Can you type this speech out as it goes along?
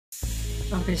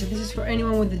Okay, so this is for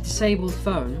anyone with a disabled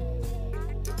phone,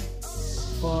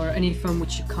 or any phone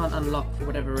which you can't unlock for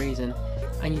whatever reason,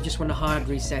 and you just want to hard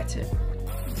reset it.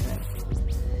 Okay.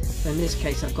 So in this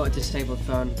case, I've got a disabled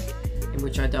phone in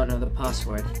which I don't know the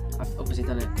password. I've obviously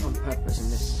done it on purpose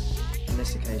in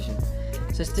this occasion.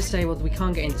 So it's disabled, we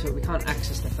can't get into it, we can't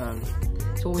access the phone.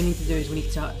 So what we need to do is we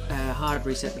need to hard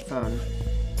reset the phone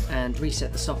and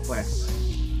reset the software.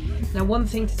 Now one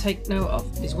thing to take note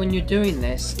of is when you're doing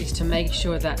this is to make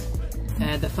sure that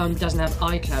the phone doesn't have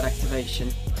iCloud activation,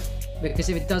 because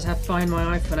if it does have Find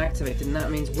My iPhone activated, then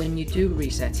that means when you do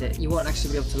reset it, you won't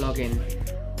actually be able to log in,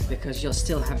 because you'll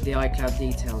still have the iCloud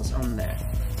details on there,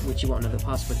 which you won't know the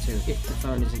password to if the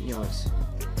phone isn't yours.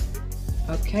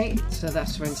 Okay, so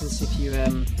that's for instance if you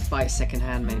buy it second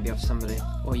hand maybe off somebody,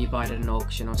 or you buy it at an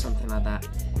auction or something like that,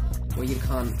 where you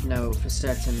can't know for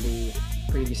certain the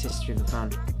previous history of the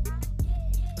phone.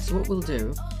 So what we'll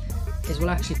do is we'll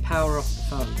actually power off the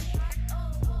phone.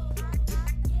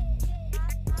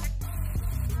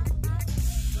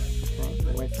 Okay,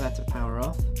 we'll wait for that to power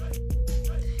off.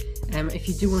 If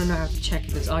you do want to know how to check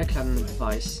if there's iCloud on the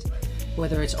device,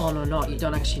 whether it's on or not, you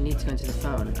don't actually need to go into the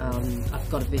phone. I've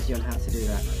got a video on how to do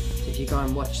that. So if you go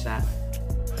and watch that,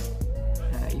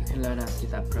 you can learn how to do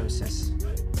that process.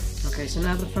 Okay, so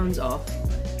now the phone's off,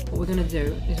 what we're going to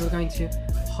do is we're going to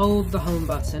hold the home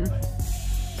button,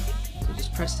 so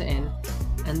just press it in,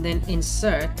 and then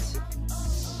insert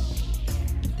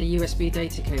the USB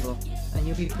data cable, and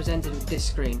you'll be presented with this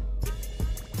screen,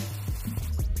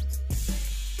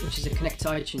 which is a connect to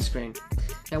iTunes screen.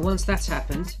 Now once that's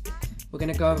happened, we're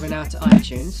going to go over now to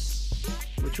iTunes,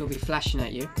 which will be flashing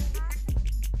at you,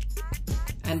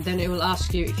 and then it will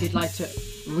ask you if you'd like to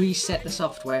reset the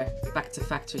software back to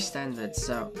factory standards.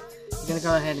 So you're going to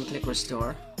go ahead and click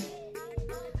restore,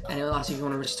 and it will ask you if you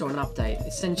want to restore an update.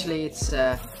 Essentially it's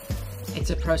a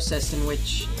process in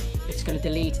which it's going to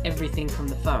delete everything from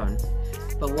the phone,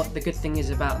 but what the good thing is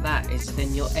about that is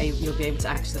then you'll be able to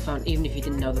access the phone even if you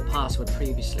didn't know the password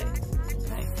previously.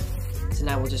 Okay. So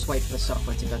now we'll just wait for the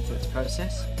software to go through its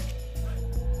process.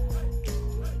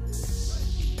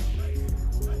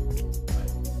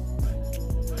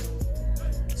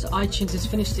 So iTunes has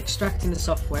finished extracting the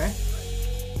software,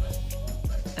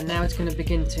 and now it's going to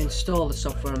begin to install the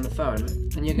software on the phone,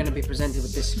 and you're going to be presented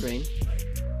with this screen.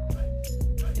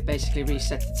 It basically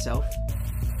resets itself,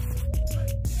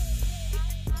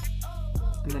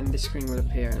 and then this screen will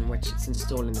appear in which it's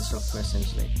installing the software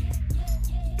essentially.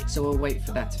 So we'll wait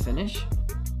for that to finish.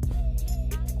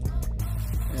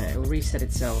 It will reset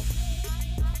itself,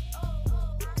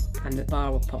 and the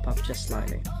bar will pop up just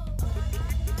slightly.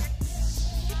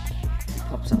 It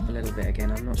pops up a little bit again,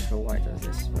 I'm not sure why it does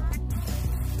this. But,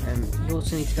 you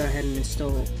also need to go ahead and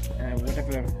install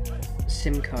whatever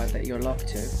SIM card that you're locked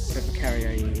to, whatever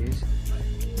carrier you use.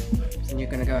 Then you're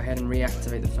going to go ahead and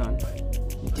reactivate the phone.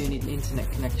 You do need an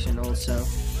internet connection also,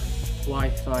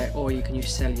 Wi-Fi, or you can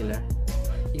use cellular.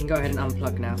 You can go ahead and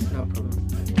unplug now, no problem.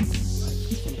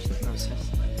 Let's finish the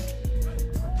process.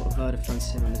 I'll put a Vodafone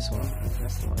SIM in this one,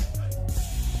 that's the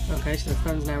one. Okay, so the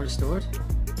phone's now restored.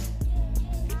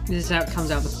 This is how it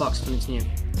comes out of the box when it's new. So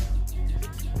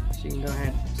you can go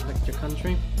ahead and select your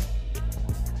country,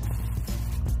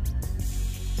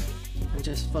 and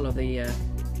just follow the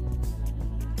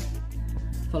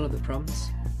prompts.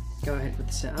 Go ahead with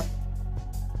the setup.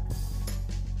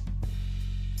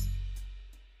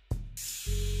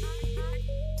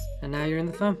 And now you're in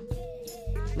the phone.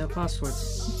 No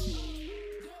passwords.